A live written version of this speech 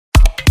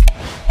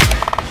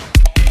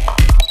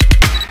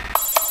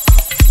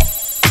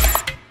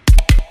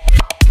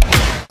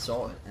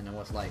saw it and I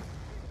was like,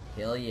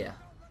 hell yeah.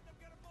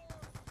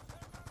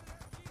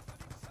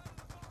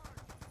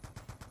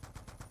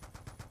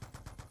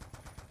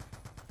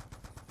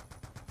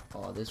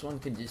 Oh, this one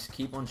can just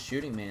keep on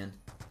shooting, man.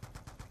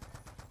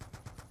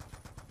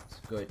 It's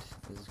good.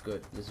 This is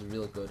good. This is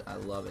really good. I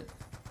love it.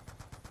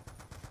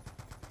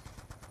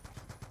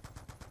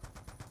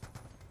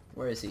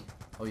 Where is he?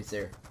 Oh, he's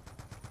there.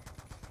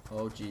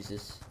 Oh,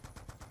 Jesus.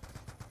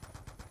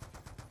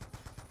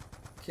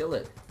 Kill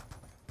it.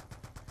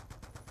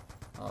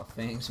 Oh,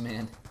 thanks,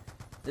 man.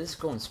 This is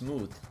going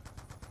smooth.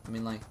 I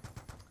mean, like,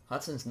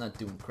 Hudson's not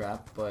doing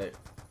crap, but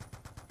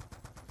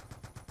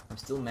I'm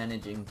still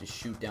managing to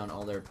shoot down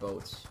all their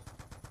boats.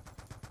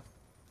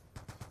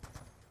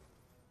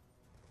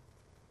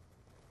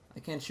 I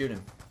can't shoot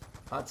him.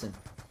 Hudson,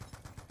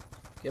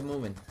 get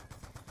moving.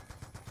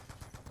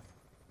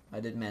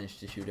 I did manage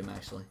to shoot him,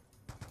 actually.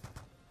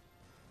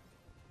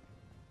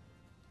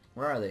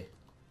 Where are they?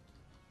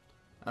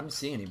 I don't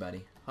see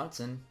anybody.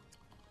 Hudson,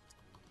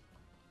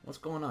 what's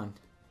going on?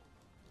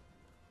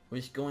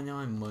 What's going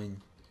on, my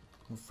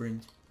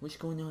friend? What's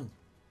going on?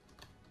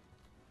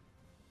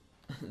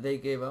 They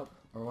gave up,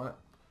 or what?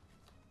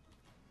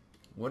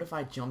 What if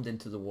I jumped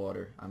into the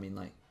water? I mean,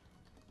 like,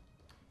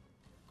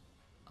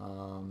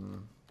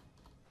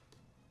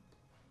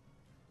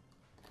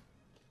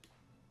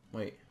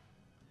 wait.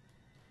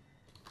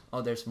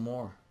 Oh, there's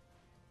more.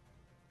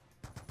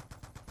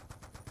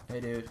 Hey,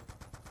 dude.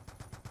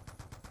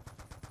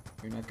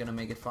 You're not gonna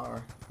make it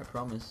far, I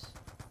promise.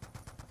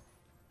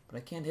 But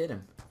I can't hit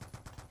him.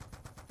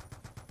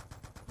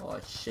 Oh,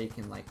 it's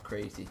shaking like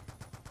crazy.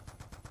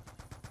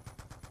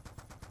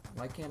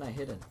 Why can't I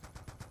hit him?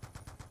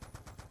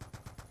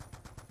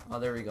 Oh,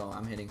 there we go.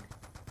 I'm hitting.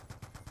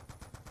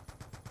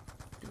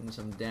 Doing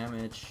some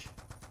damage.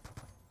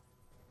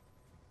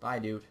 Bye,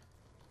 dude.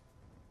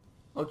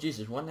 Oh,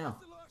 Jesus. What now?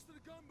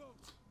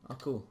 Oh,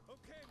 cool.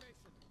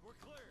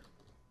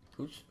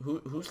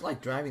 Who's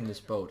like driving this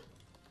boat?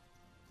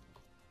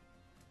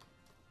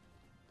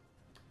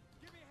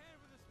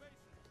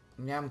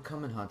 Yeah, I'm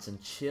coming, Hudson.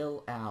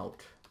 Chill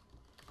out.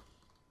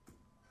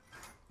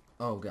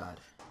 Oh, God.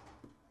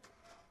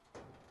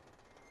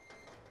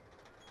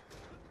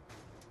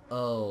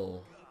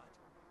 Oh.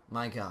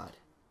 My God.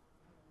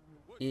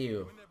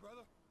 Ew.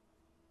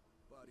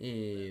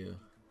 Ew.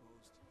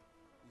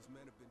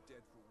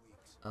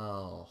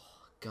 Oh,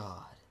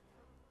 God.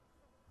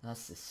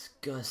 That's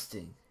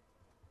disgusting.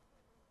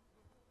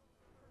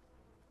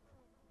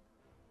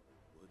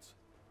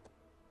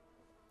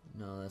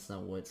 No, that's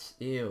not Woods.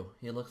 Ew,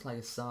 he looks like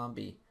a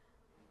zombie.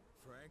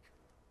 Frank?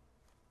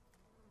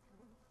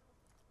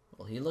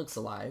 Well, he looks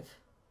alive.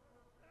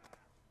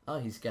 Oh,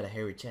 he's got a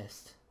hairy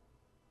chest.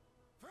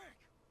 Frank!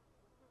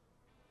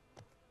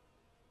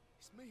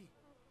 It's me.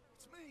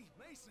 It's me,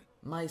 Mason.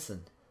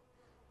 Mason.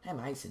 Hey,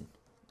 Mason.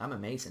 I'm a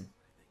Mason.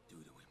 They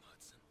do to him,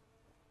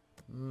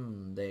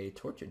 Hudson. They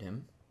tortured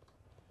him.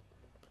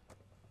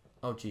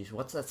 Oh, jeez,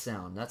 what's that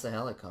sound? That's a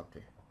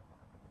helicopter.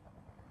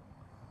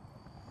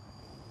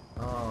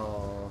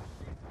 Oh.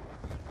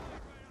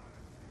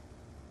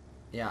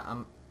 Yeah,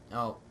 I'm...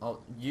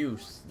 Oh,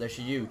 use. There's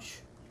a huge.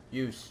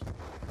 Use.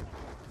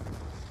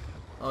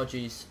 Oh,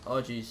 jeez.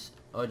 Oh, jeez.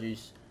 Oh,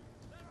 jeez.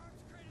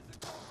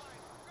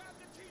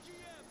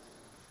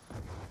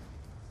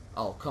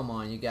 Oh, come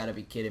on. You gotta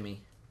be kidding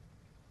me.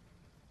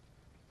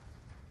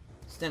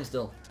 Stand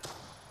still.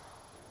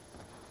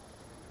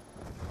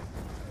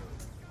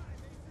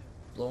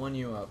 Blowing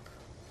you up.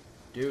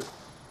 Dude,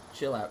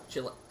 chill out.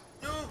 Chill out.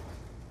 No!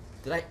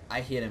 Did I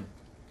hit him.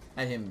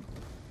 I hit him.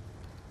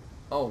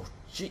 Oh,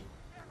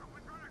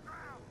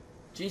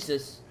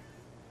 Jesus.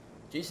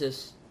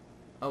 Jesus.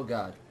 Oh,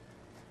 God.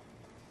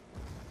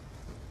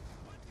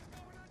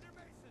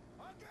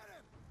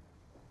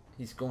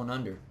 He's going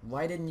under.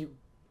 Why didn't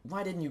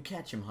you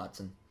catch him,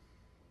 Hudson?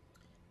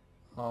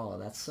 Oh,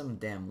 that's some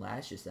damn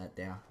lashes that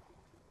there.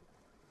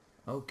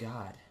 Oh,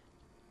 God.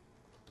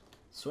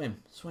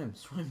 Swim, swim,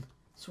 swim,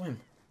 swim,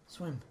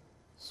 swim,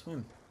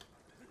 swim.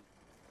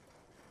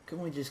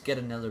 Couldn't we just get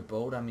another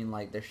boat? I mean,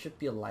 like, there should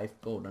be a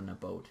lifeboat on a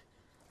boat.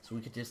 So we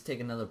could just take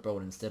another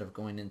boat instead of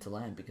going into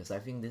land, because I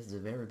think this is a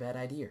very bad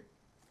idea.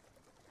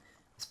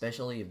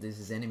 Especially if this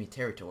is enemy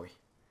territory.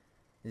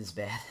 This is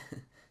bad.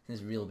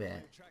 This is real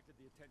bad.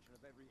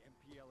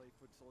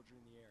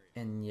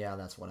 And yeah,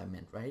 that's what I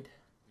meant, right?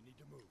 We need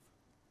to move.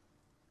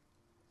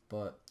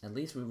 But at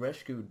least we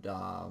rescued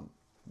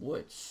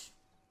Woods.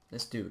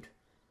 This dude.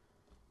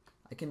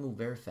 I can move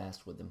very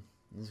fast with him.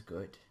 This is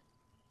good.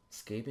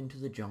 Escape into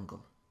the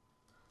jungle.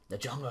 The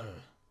jungle.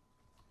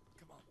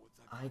 Come on,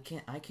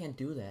 Woods. I can't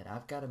do that.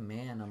 I've got a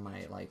man on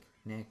my like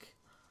neck.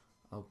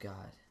 Oh,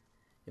 God.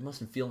 It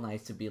mustn't feel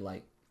nice to be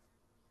like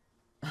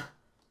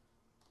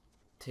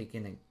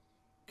taking a...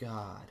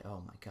 God.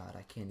 Oh my God.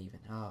 I can't even.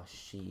 Oh,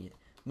 shit.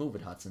 Move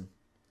it, Hudson.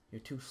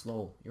 You're too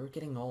slow. You're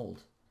getting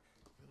old.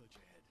 Village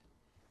ahead.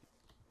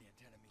 The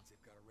antenna means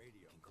they've got a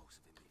radio. Can go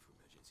Svimby for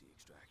emergency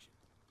extraction.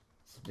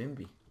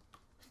 Svimby?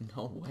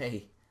 No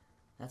way.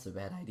 That's a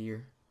bad idea.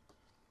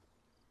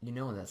 You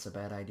know that's a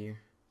bad idea.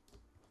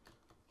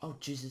 Oh,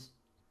 Jesus.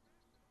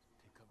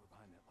 Take cover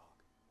behind that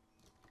log.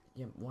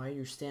 Yeah, why are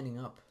you standing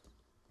up?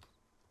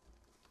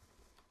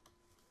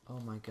 Oh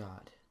my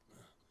god.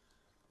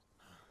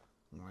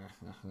 Oh my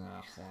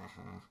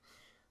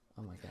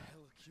What the god.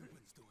 hell are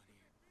Cubans doing here?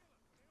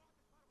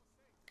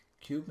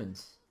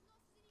 Cubans.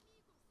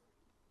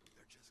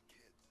 They're just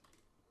kids.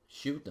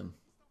 Shoot them.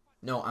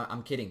 No,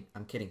 I'm kidding.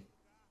 I'm kidding.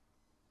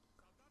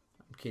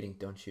 I'm kidding.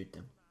 Don't shoot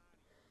them.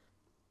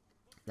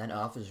 That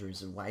officer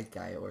is a white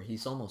guy, or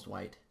he's almost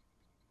white.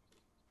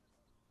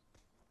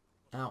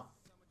 Ow.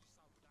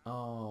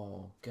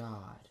 Oh,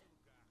 God.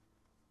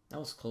 That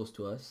was close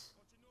to us.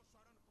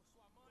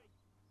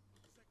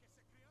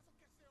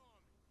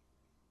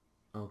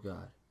 Oh,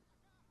 God.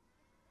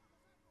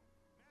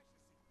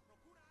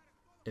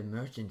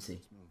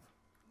 Emergency.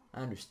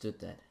 I understood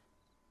that.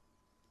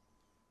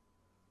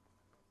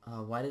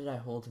 Why did I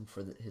hold him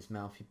for his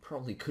mouth? He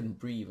probably couldn't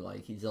breathe,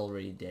 like he's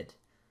already dead.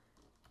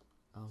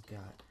 Oh,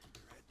 God.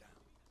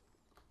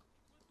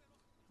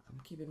 I'm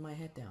keeping my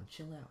head down.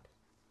 Chill out.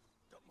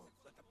 Don't move.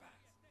 Let them pass.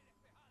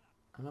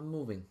 I'm not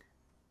moving.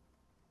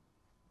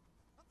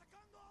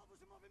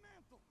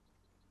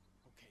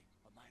 Okay,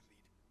 on my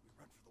lead, we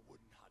run for the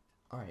wooden hut.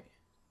 Alright.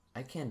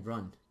 I can't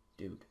run,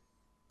 dude.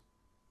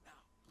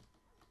 Now.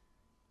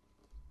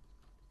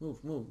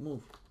 Move, move,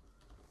 move.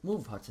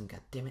 Move, Hudson,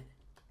 goddammit.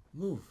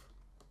 Move.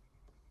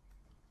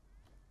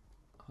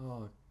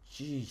 Oh,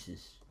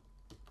 Jesus.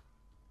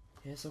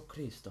 Jesu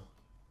Cristo.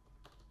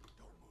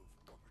 Don't move.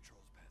 More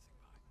patrols passing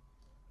by.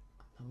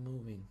 I'm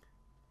moving.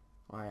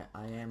 Alright,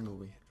 I am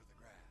moving. Enter the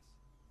grass.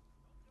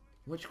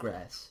 Which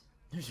grass?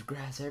 There's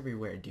grass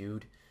everywhere,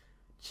 dude.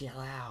 Chill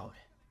out.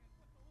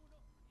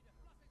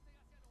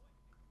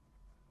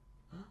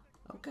 Huh?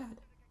 Oh, God.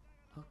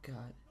 Oh,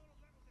 God.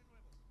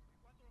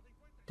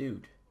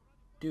 Dude.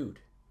 Dude.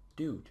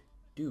 Dude.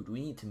 Dude,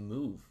 we need to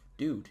move.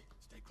 Dude.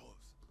 Stay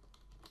close.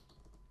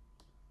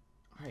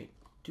 Alright.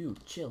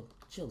 Dude, chill.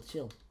 Chill,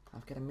 chill.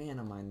 I've got a man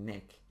on my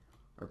neck.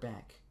 Or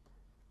back.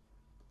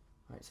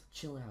 Alright, so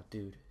chill out,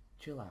 dude.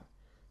 Chill out.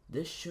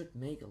 This should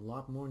make a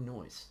lot more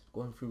noise.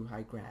 Going through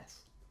high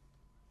grass.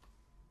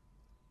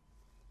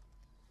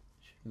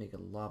 Should make a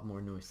lot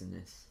more noise than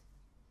this.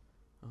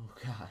 Oh,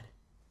 God.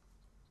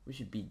 We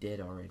should be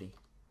dead already.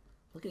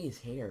 Look at his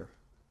hair.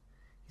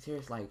 His hair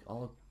is like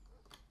all...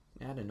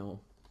 I don't know.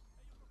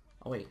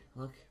 Oh, wait.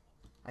 Look.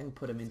 I can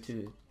put him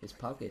into his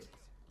pocket.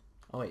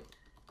 Oh, wait.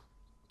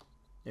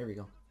 There we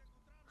go.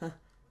 Huh.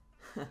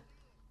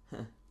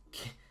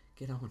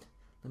 Get on.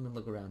 Let me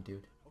look around,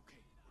 dude. Okay,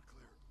 we're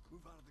clear.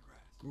 Move out of the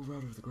grass. Move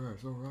out of the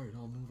grass. Alright,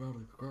 I'll move out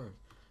of the grass.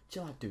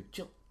 Chill out, dude.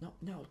 Chill. No,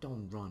 no,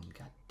 don't run.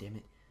 God damn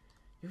it.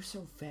 You're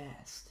so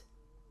fast.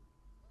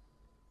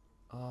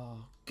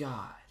 Oh,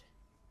 God.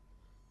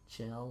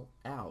 Chill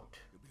out.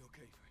 You'll be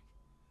okay, Frank.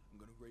 I'm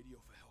gonna radio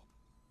for help.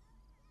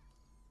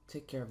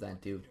 Take care of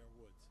that, dude. Care of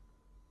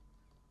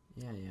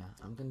woods. Yeah,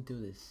 I'm gonna do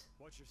this.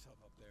 Watch yourself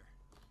up there.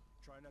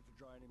 Try not to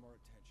draw any more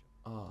attention.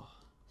 Oh,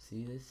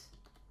 see this?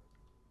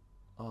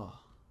 Oh,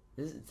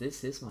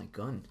 this is my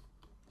gun.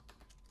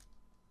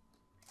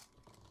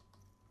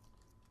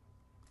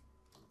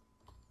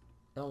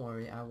 Don't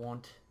worry, I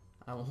won't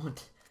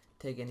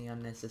take any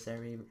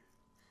unnecessary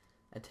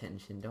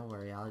attention. Don't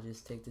worry, I'll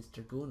just take this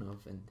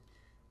Dragunov and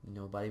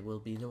nobody will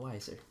be the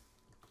wiser.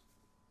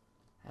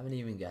 Haven't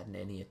even gotten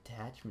any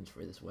attachments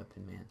for this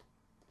weapon, man.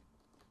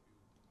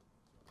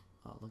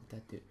 Oh, look at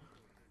that dude.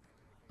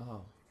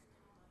 Oh.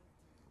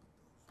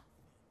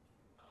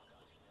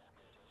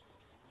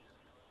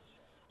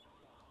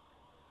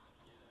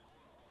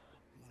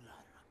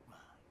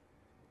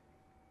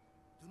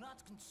 Do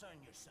not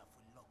concern yourself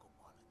with local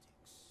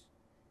politics.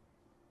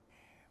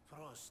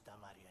 Prosta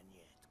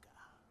marionetka.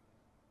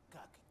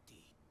 Как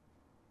ты?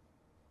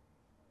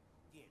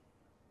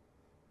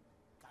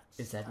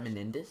 Is that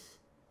Menendez?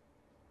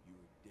 You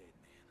were dead,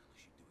 man,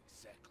 unless you do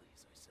exactly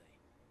as I say.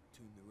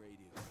 Tune the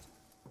radio.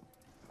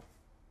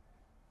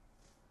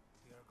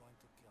 You're going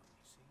to kill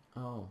me, see?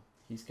 Oh,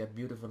 he's got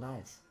beautiful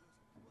eyes.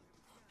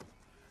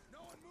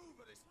 No one move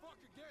or this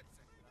fucker gets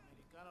it. El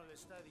americano le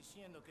está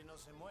diciendo que no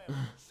se mueva.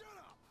 Shut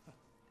up!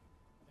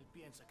 Él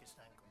piensa que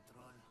está en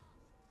control.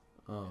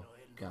 Oh, Pero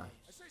él no God.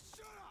 I say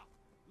shut up!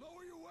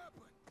 Lower your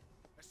weapon!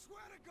 I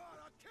swear to God,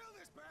 I'll kill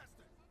this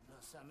bastard!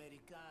 Los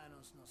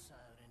americanos no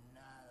saben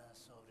nada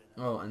sobre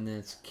la... Oh, and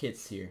there's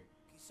kids here.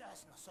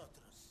 Quizás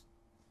nosotros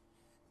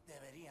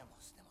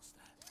deberíamos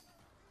demostrar.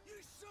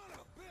 You son of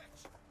a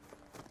bitch!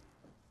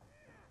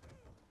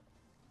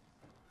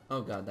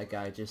 Oh, God, that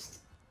guy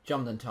just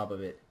jumped on top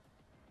of it.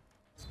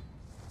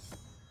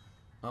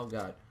 Oh,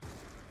 God.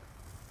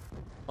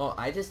 Oh,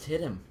 I just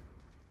hit him.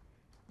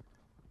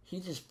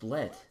 He just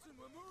bled. Hudson,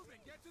 we're moving!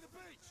 Get to the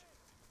beach!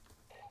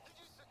 Could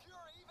you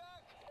secure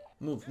evac?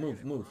 Move,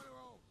 move, move.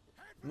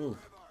 Head for Move.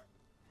 the river.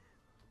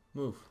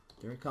 Move.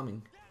 They're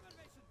coming.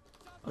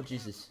 Oh,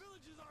 Jesus.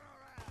 Villages on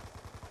our ass!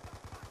 What the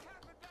fuck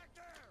happened back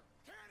there?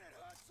 Can it,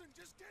 Hudson?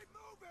 Just keep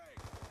moving!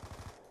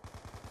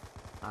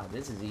 Ah,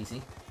 this is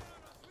easy.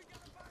 We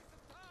gotta buy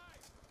some time!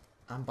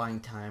 I'm buying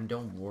time.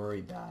 Don't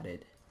worry about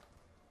it.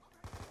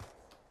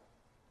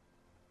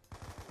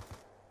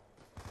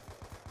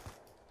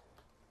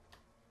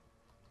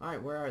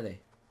 Alright, where are they?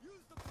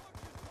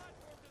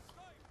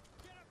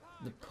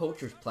 The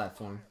poacher's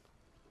platform.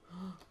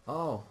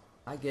 Oh,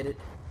 I get it.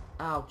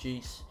 Ow,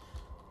 jeez.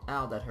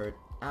 Ow, that hurt.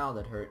 Ow,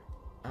 that hurt.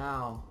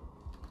 Ow.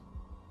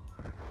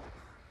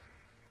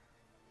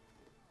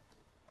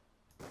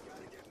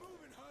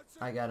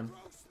 I got him.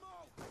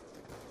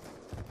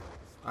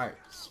 Alright,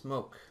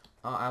 smoke.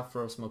 Oh, I'll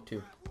throw smoke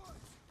too.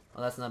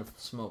 Oh, that's not a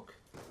smoke.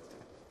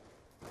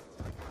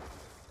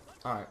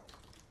 Alright.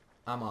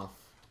 I'm off.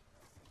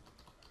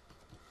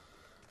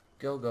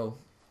 Go, go.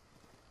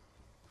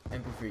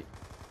 MP3.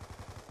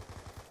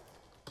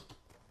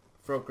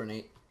 Throw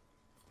grenade.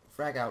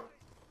 Frag out.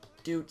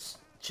 Dudes,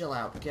 chill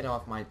out. Get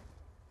off my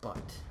butt.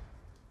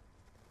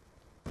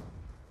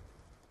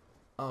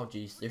 Oh,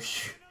 jeez.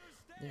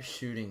 They're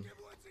shooting.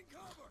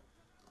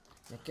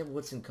 Yeah, get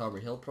Woods in cover.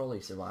 He'll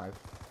probably survive.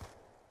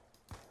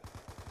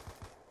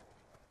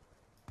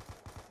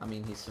 I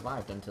mean, he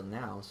survived until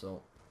now,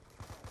 so...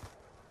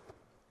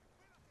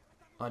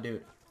 Oh,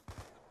 dude.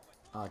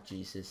 Oh,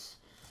 Jesus.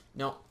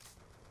 No.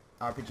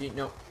 RPG,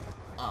 no.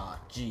 Ah,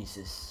 oh,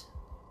 Jesus.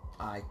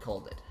 I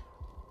called it.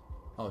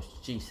 Oh,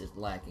 Jesus,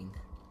 lagging.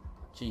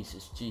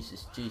 Jesus,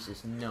 Jesus,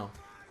 Jesus, no.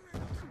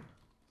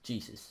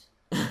 Jesus.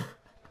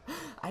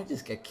 I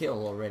just got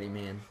killed already,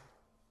 man.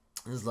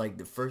 This is like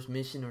the first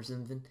mission or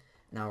something,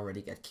 and I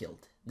already got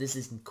killed. This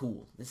isn't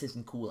cool. This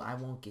isn't cool. I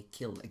won't get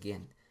killed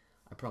again.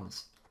 I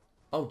promise.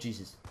 Oh,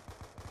 Jesus.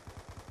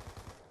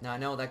 Now, I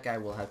know that guy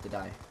will have to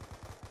die.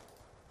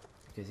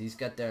 Because he's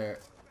got their...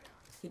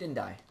 He didn't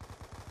die.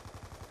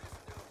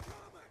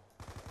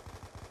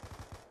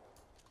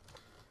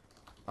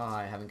 Oh,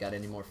 I haven't got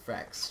any more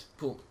frags.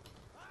 Cool.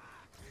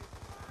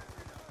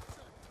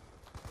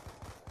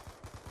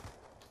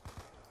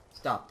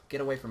 Stop. Get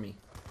away from me.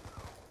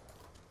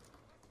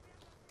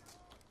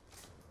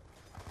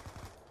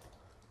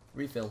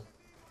 Refill.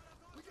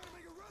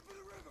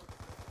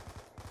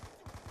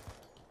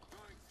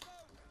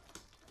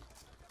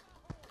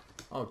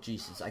 Oh,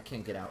 Jesus. I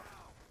can't get out.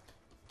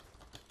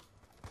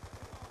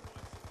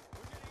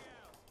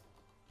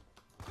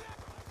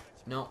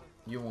 No,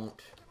 you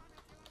won't.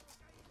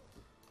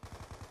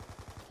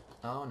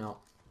 Oh, no.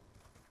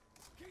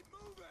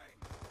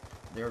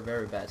 They're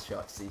very bad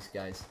shots, these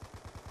guys.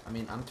 I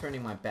mean, I'm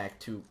turning my back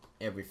to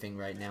everything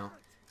right now.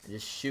 And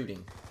just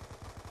shooting.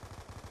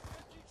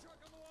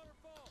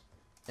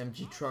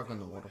 MG truck on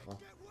the waterfall.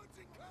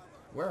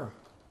 Where?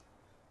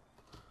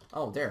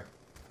 Oh, there.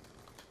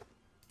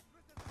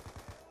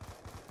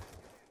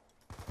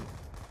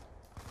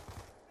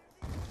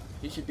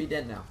 He should be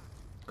dead now.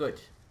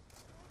 Good.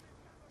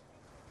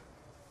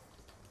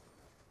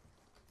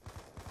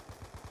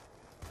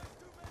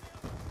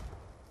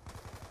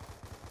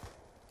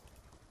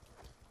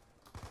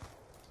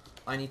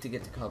 I need to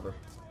get to cover.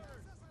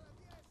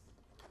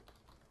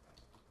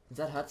 Is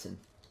that Hudson?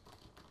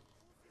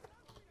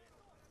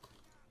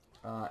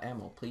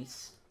 Ammo,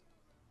 please.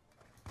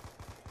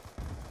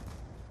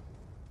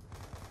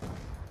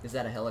 Is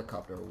that a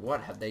helicopter?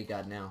 What have they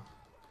got now?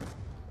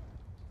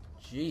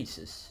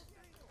 Jesus.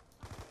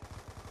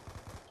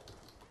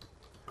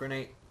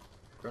 Grenade.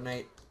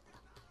 Grenade.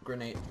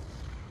 Grenade.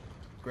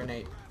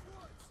 Grenade.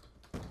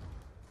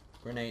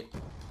 Grenade.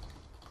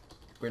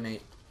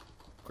 Grenade.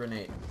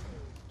 Grenade.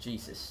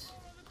 Jesus.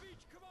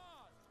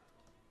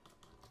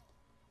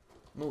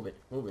 Move it.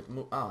 Move it.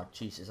 Move. Oh,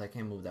 Jesus. I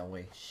can't move that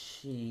way.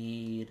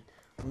 Shit.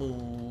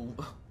 Move.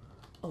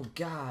 Oh,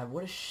 God.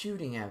 What is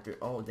shooting after?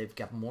 Oh, they've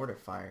got mortar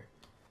fire.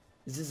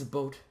 Is this a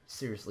boat?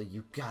 Seriously,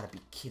 you gotta be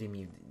kidding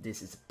me.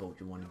 This is a boat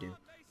you want to do.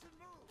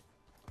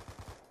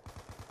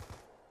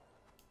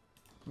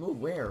 Move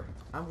where?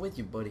 I'm with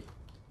you, buddy.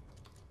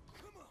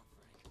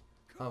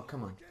 Oh,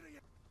 come on.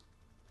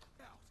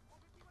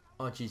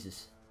 Oh,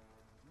 Jesus.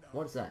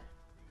 What is that?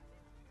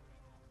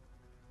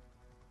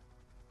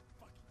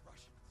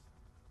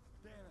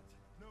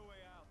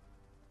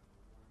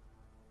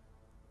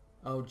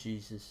 Oh,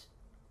 Jesus.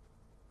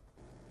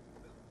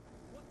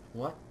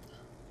 What?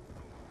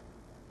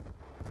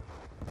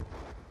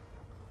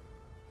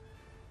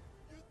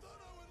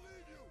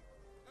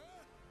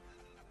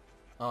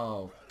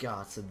 Oh,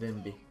 God,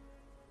 Sabimbi.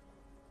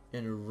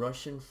 And a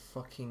Russian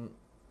fucking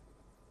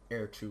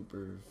air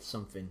trooper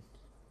something.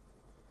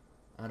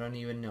 I don't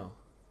even know.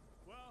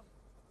 Well,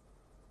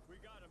 we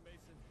got him,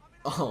 Mason.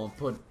 Oh,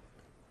 put...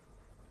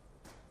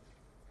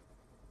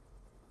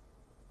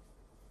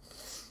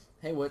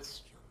 Hey,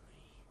 Woods.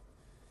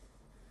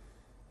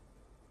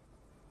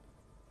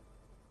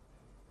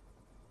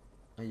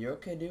 Are you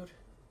okay, dude?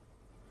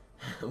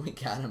 We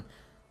got him.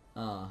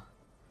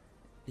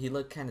 He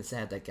looked kind of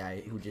sad, that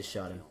guy who just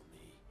shot him.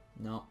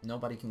 No,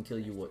 nobody can kill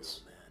you,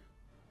 Woods.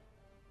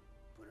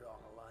 Put it on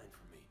the line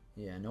for me.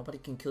 Yeah, nobody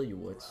can kill you,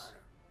 Woods.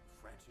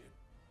 Friendship.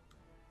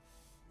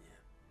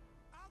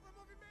 Yeah.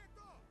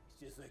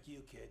 He's just like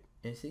you, kid.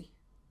 Is he?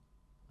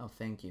 Oh,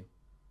 thank you.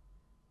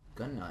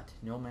 Gun nut.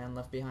 No man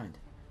left behind.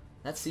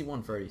 That's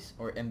C-130s,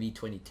 or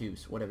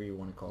MV-22s, whatever you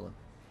want to call them.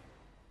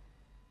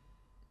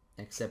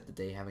 Except that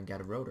they haven't got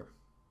a rotor.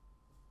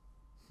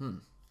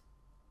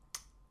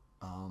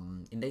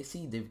 In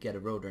AC, they've got a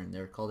rotor, and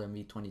they're called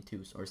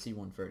MV22s or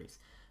C-130s.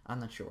 I'm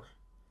not sure.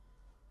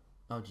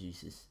 Oh,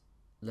 Jesus.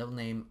 Level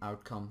name,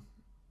 outcome,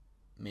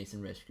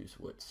 Mason rescues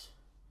Woods.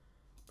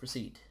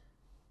 Proceed.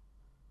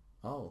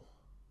 Oh.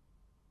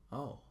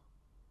 Oh.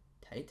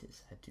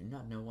 Titus. I do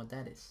not know what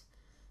that is.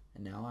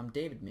 And now I'm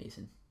David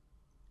Mason.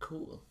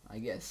 Cool, I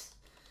guess.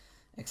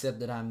 Except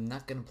that I'm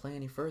not gonna play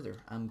any further.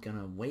 I'm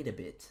gonna wait a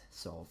bit.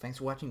 So, thanks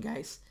for watching,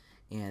 guys.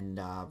 And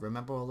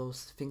remember all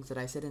those things that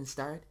I said in the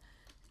start?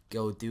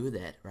 Go do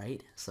that,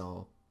 right?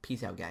 So,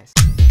 peace out, guys.